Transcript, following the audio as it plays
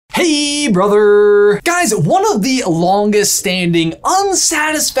Hey, brother! Guys, one of the longest standing,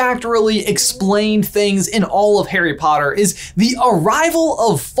 unsatisfactorily explained things in all of Harry Potter is the arrival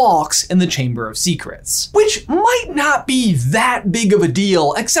of Fawkes in the Chamber of Secrets. Which might not be that big of a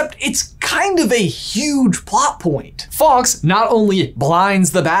deal, except it's kind of a huge plot point. Fawkes not only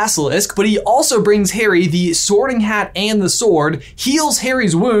blinds the basilisk, but he also brings Harry the sorting hat and the sword, heals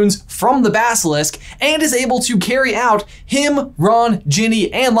Harry's wounds from the basilisk, and is able to carry out him, Ron,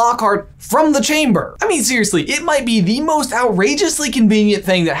 Ginny, and Lockhart from the chamber. I mean, seriously, it might be the most outrageously convenient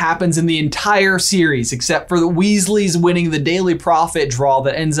thing that happens in the entire series, except for the Weasleys winning the Daily Prophet draw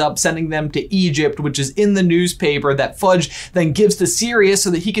that ends up sending them to Egypt, which is in the newspaper that Fudge then gives to Sirius so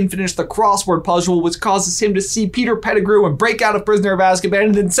that he can finish the crossword puzzle, which causes him to see Peter Pettigrew and break out of Prisoner of Azkaban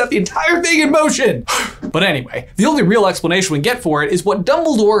and then set the entire thing in motion. But anyway, the only real explanation we get for it is what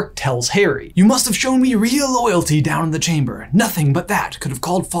Dumbledore tells Harry. You must have shown me real loyalty down in the chamber. Nothing but that could have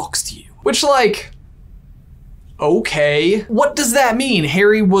called Fawkes to you. Which, like, okay. What does that mean?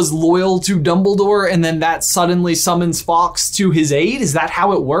 Harry was loyal to Dumbledore and then that suddenly summons Fawkes to his aid? Is that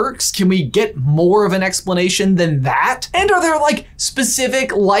how it works? Can we get more of an explanation than that? And are there like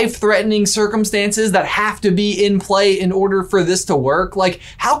specific life-threatening circumstances that have to be in play in order for this to work? Like,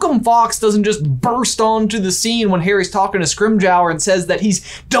 how come Fawkes doesn't just burst onto the scene when Harry's talking to Scrimgeour and says that he's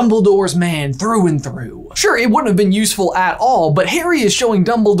Dumbledore's man through and through? Sure, it wouldn't have been useful at all, but Harry is showing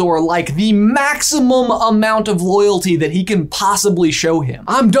Dumbledore like the maximum amount of loyalty that he can possibly show him.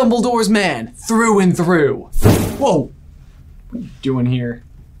 I'm Dumbledore's man through and through. Whoa, what are you doing here?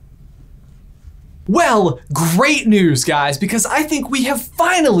 Well, great news, guys, because I think we have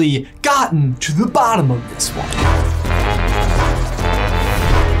finally gotten to the bottom of this one.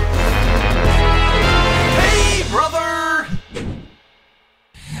 Hey, brother!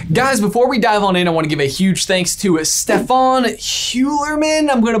 Guys, before we dive on in, I want to give a huge thanks to Stefan Heulerman.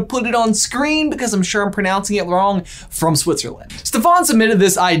 I'm going to put it on screen because I'm sure I'm pronouncing it wrong, from Switzerland. Stefan submitted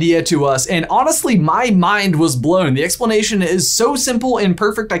this idea to us, and honestly, my mind was blown. The explanation is so simple and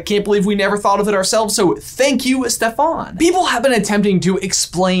perfect, I can't believe we never thought of it ourselves, so thank you, Stefan. People have been attempting to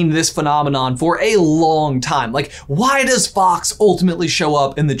explain this phenomenon for a long time. Like, why does Fawkes ultimately show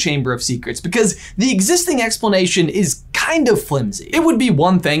up in the Chamber of Secrets? Because the existing explanation is kind of flimsy. It would be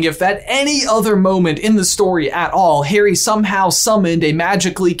one thing if at any other moment in the story at all, Harry somehow summoned a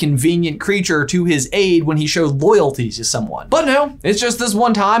magically convenient creature to his aid when he showed loyalty to someone. But no, it's just this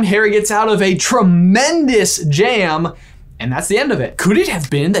one time Harry gets out of a tremendous jam, and that's the end of it. Could it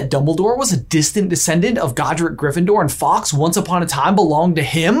have been that Dumbledore was a distant descendant of Godric Gryffindor and Fawkes once upon a time belonged to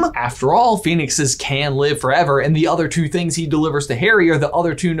him? After all, phoenixes can live forever, and the other two things he delivers to Harry are the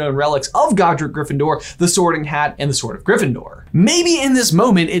other two known relics of Godric Gryffindor, the Sorting Hat and the Sword of Gryffindor. Maybe in this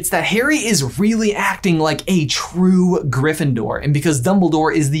moment, it's that Harry is really acting like a true Gryffindor, and because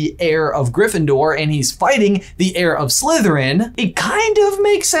Dumbledore is the heir of Gryffindor and he's fighting the heir of Slytherin, it kind of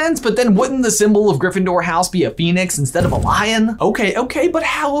makes sense, but then wouldn't the symbol of Gryffindor House be a phoenix instead of a lion? Okay, but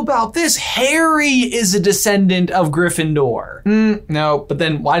how about this? Harry is a descendant of Gryffindor. No, but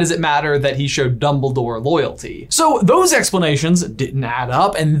then why does it matter that he showed Dumbledore loyalty? So those explanations didn't add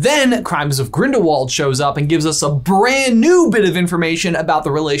up, and then Crimes of Grindelwald shows up and gives us a brand new bit of information about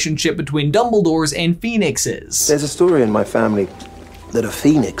the relationship between Dumbledores and phoenixes. There's a story in my family that a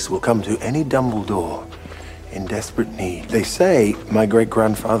phoenix will come to any Dumbledore in desperate need. They say my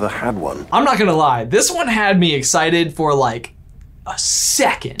great-grandfather had one. I'm not gonna lie, this one had me excited for like a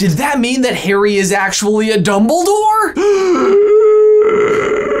second. Did that mean that Harry is actually a Dumbledore?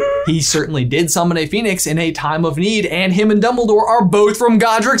 He certainly did summon a phoenix in a time of need, and him and Dumbledore are both from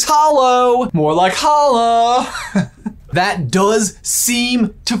Godric's Hollow. More like Holla. That does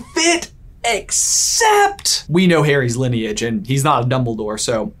seem to fit, except we know Harry's lineage and he's not a Dumbledore,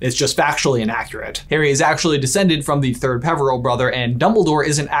 so it's just factually inaccurate. Harry is actually descended from the third Peverell brother, and Dumbledore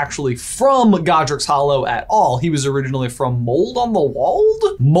isn't actually from Godric's Hollow at all. He was originally from Mold on the Wold?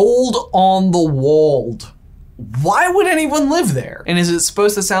 Mold on the Wold. Why would anyone live there? And is it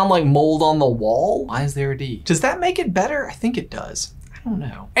supposed to sound like mold on the wall? Why is there a D? Does that make it better? I think it does. I don't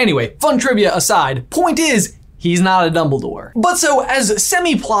know. Anyway, fun trivia aside, point is, he's not a Dumbledore. But so as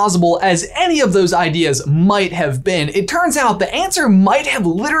semi-plausible as any of those ideas might have been, it turns out the answer might have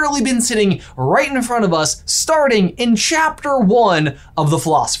literally been sitting right in front of us starting in chapter 1 of the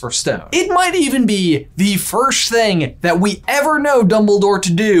Philosopher's Stone. It might even be the first thing that we ever know Dumbledore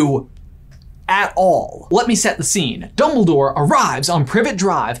to do at all. Let me set the scene. Dumbledore arrives on Privet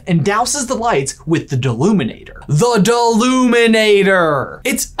Drive and douses the lights with the Deluminator. The Deluminator!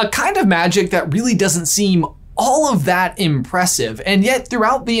 It's a kind of magic that really doesn't seem all of that impressive, and yet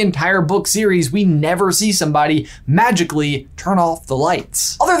throughout the entire book series, we never see somebody magically turn off the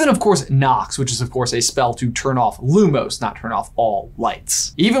lights. Other than, of course, Nox, which is, of course, a spell to turn off Lumos, not turn off all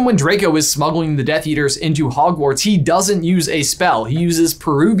lights. Even when Draco is smuggling the Death Eaters into Hogwarts, he doesn't use a spell. He uses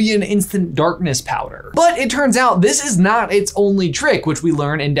Peruvian Instant Darkness Powder. But it turns out this is not its only trick, which we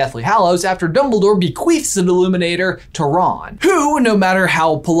learn in Deathly Hallows after Dumbledore bequeaths the Illuminator to Ron, who, no matter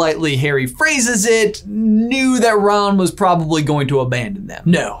how politely Harry phrases it, knew that Ron was probably going to abandon them.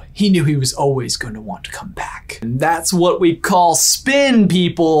 No, he knew he was always going to want to come back. And that's what we call spin,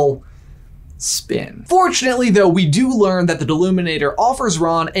 people. Spin. Fortunately, though, we do learn that the Illuminator offers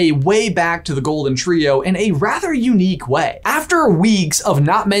Ron a way back to the Golden Trio in a rather unique way. After weeks of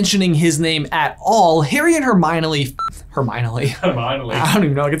not mentioning his name at all, Harry and Hermione. I don't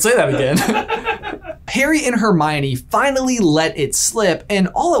even know I can say that again. Harry and Hermione finally let it slip, and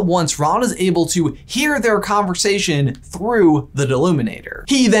all at once Ron is able to hear their conversation through the Illuminator.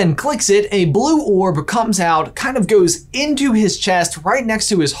 He then clicks it, a blue orb comes out, kind of goes into his chest right next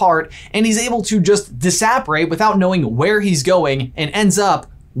to his heart, and he's able to just disapparate without knowing where he's going and ends up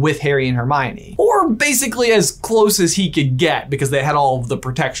with Harry and Hermione. Or basically as close as he could get because they had all of the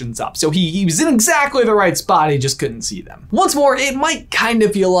protections up. So he was in exactly the right spot, he just couldn't see them. Once more, it might kind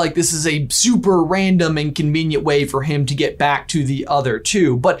of feel like this is a super random and convenient way for him to get back to the other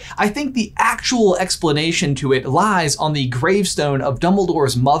two, but I think the actual explanation to it lies on the gravestone of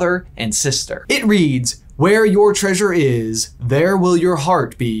Dumbledore's mother and sister. It reads, "Where your treasure is, there will your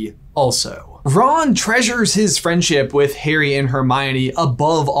heart be also." Ron treasures his friendship with Harry and Hermione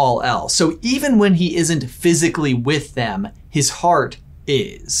above all else, so even when he isn't physically with them, his heart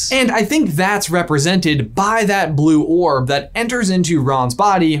is. And I think that's represented by that blue orb that enters into Ron's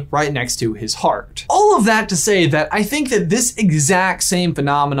body right next to his heart. All of that to say that I think that this exact same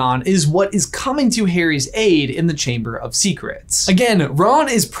phenomenon is what is coming to Harry's aid in the Chamber of Secrets. Again, Ron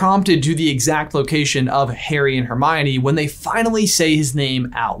is prompted to the exact location of Harry and Hermione when they finally say his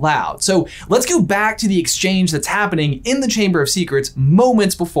name out loud. So let's go back to the exchange that's happening in the Chamber of Secrets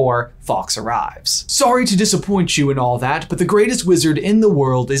moments before Fawkes arrives. Sorry to disappoint you and all that, but the greatest wizard in the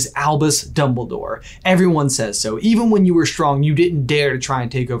world is Albus Dumbledore. Everyone says so. Even when you were strong, you didn't dare to try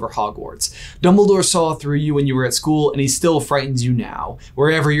and take over Hogwarts. Dumbledore saw through you when you were at school, and he still frightens you now,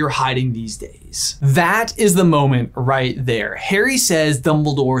 wherever you're hiding these days. That is the moment right there. Harry says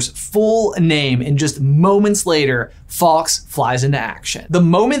Dumbledore's full name, and just moments later, Fawkes flies into action. The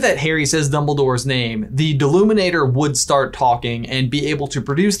moment that Harry says Dumbledore's name, the Deluminator would start talking and be able to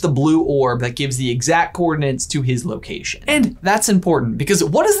produce the blue orb that gives the exact coordinates to his location. And that's important because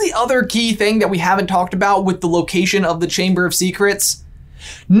what is the other key thing that we haven't talked about with the location of the Chamber of Secrets?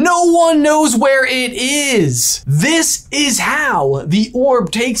 No one knows where it is. This is how the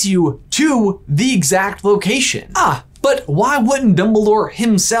orb takes you to the exact location. But why wouldn't Dumbledore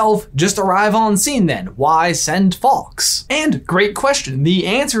himself just arrive on scene then? Why send Fawkes? And great question. The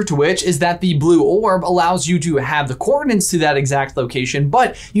answer to which is that the blue orb allows you to have the coordinates to that exact location,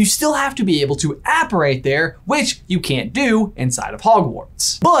 but you still have to be able to apparate there, which you can't do inside of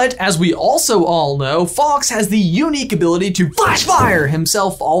Hogwarts. But as we also all know, Fawkes has the unique ability to flash fire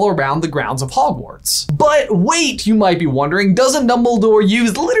himself all around the grounds of Hogwarts. But wait, you might be wondering, doesn't Dumbledore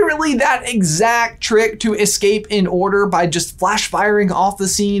use literally that exact trick to escape in order by just flash firing off the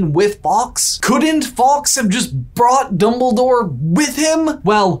scene with Fawkes? Couldn't Fawkes have just brought Dumbledore with him?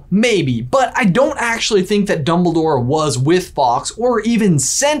 Well, maybe, but I don't actually think that Dumbledore was with Fawkes or even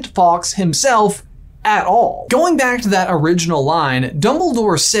sent Fawkes himself at all. Going back to that original line,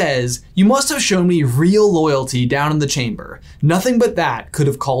 Dumbledore says, "You must have shown me real loyalty down in the chamber. Nothing but that could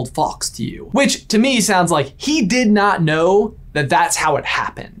have called Fawkes to you." Which to me sounds like he did not know that that's how it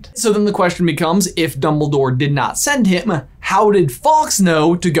happened. So then the question becomes, if Dumbledore did not send him, how did Fawkes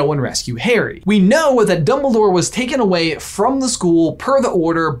know to go and rescue Harry? We know that Dumbledore was taken away from the school per the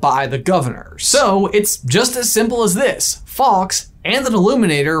order by the governor. So it's just as simple as this. Fawkes and the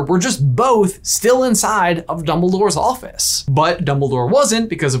Illuminator were just both still inside of Dumbledore's office. But Dumbledore wasn't,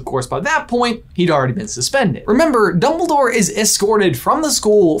 because of course by that point, he'd already been suspended. Remember, Dumbledore is escorted from the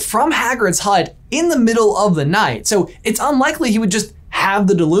school, from Hagrid's hut, in the middle of the night, so it's unlikely he would just have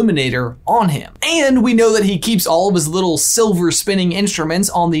the Deluminator on him. And we know that he keeps all of his little silver spinning instruments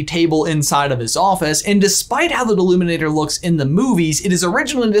on the table inside of his office, and despite how the Deluminator looks in the movies, it is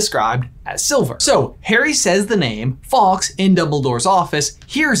originally described as silver. So Harry says the name, Fawkes, in Dumbledore's office,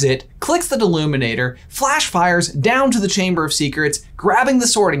 hears it, clicks the Deluminator, flash fires down to the Chamber of Secrets, grabbing the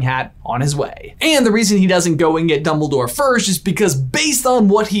Sorting Hat on his way. And the reason he doesn't go and get Dumbledore first is because based on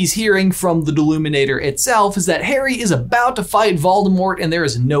what he's hearing from the Deluminator itself is that Harry is about to fight Voldemort and there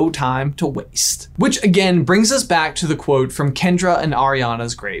is no time to waste. Which again brings us back to the quote from Kendra and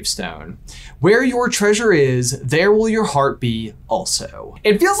Ariana's gravestone. Where your treasure is, there will your heart be also.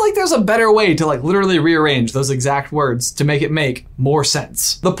 It feels like there's a better way to literally rearrange those exact words to make it make more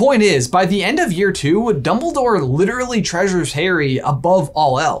sense. The point is, by the end of year 2, Dumbledore literally treasures Harry above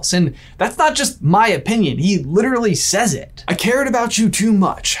all else. And that's not just my opinion, he literally says it. I cared about you too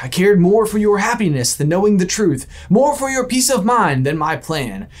much. I cared more for your happiness than knowing the truth, more for your peace of mind than my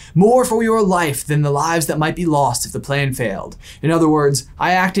plan, more for your life than the lives that might be lost if the plan failed. In other words,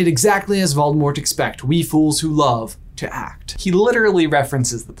 I acted exactly as Voldemort expect we fools who love to act. He literally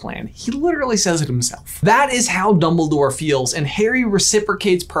references the plan. He literally says it himself. That is how Dumbledore feels, and Harry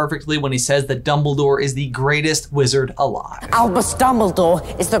reciprocates perfectly when he says that Dumbledore is the greatest wizard alive. Albus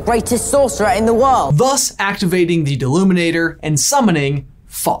Dumbledore is the greatest sorcerer in the world. Thus activating the Deluminator and summoning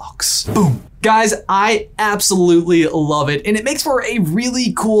Fawkes. Boom. Guys, I absolutely love it, and it makes for a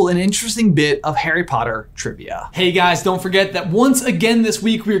really cool and interesting bit of Harry Potter trivia. Hey guys, don't forget that once again this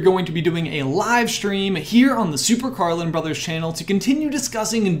week we are going to be doing a live stream here on the Super Carlin Brothers channel to continue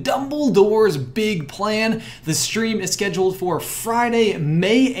discussing Dumbledore's big plan. The stream is scheduled for Friday,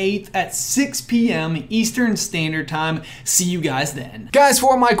 May 8th at 6 p.m. Eastern Standard Time. See you guys then. Guys,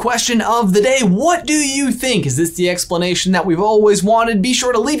 for my question of the day, what do you think? Is this the explanation that we've always wanted? Be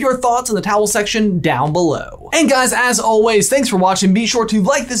sure to leave your thoughts in the towel section down below. And guys, as always, thanks for watching. Be sure to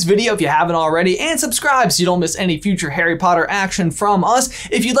like this video if you haven't already and subscribe so you don't miss any future Harry Potter action from us.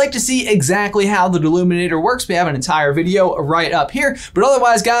 If you'd like to see exactly how the Deluminator works, we have an entire video right up here. But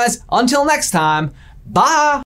otherwise, guys, until next time, bye!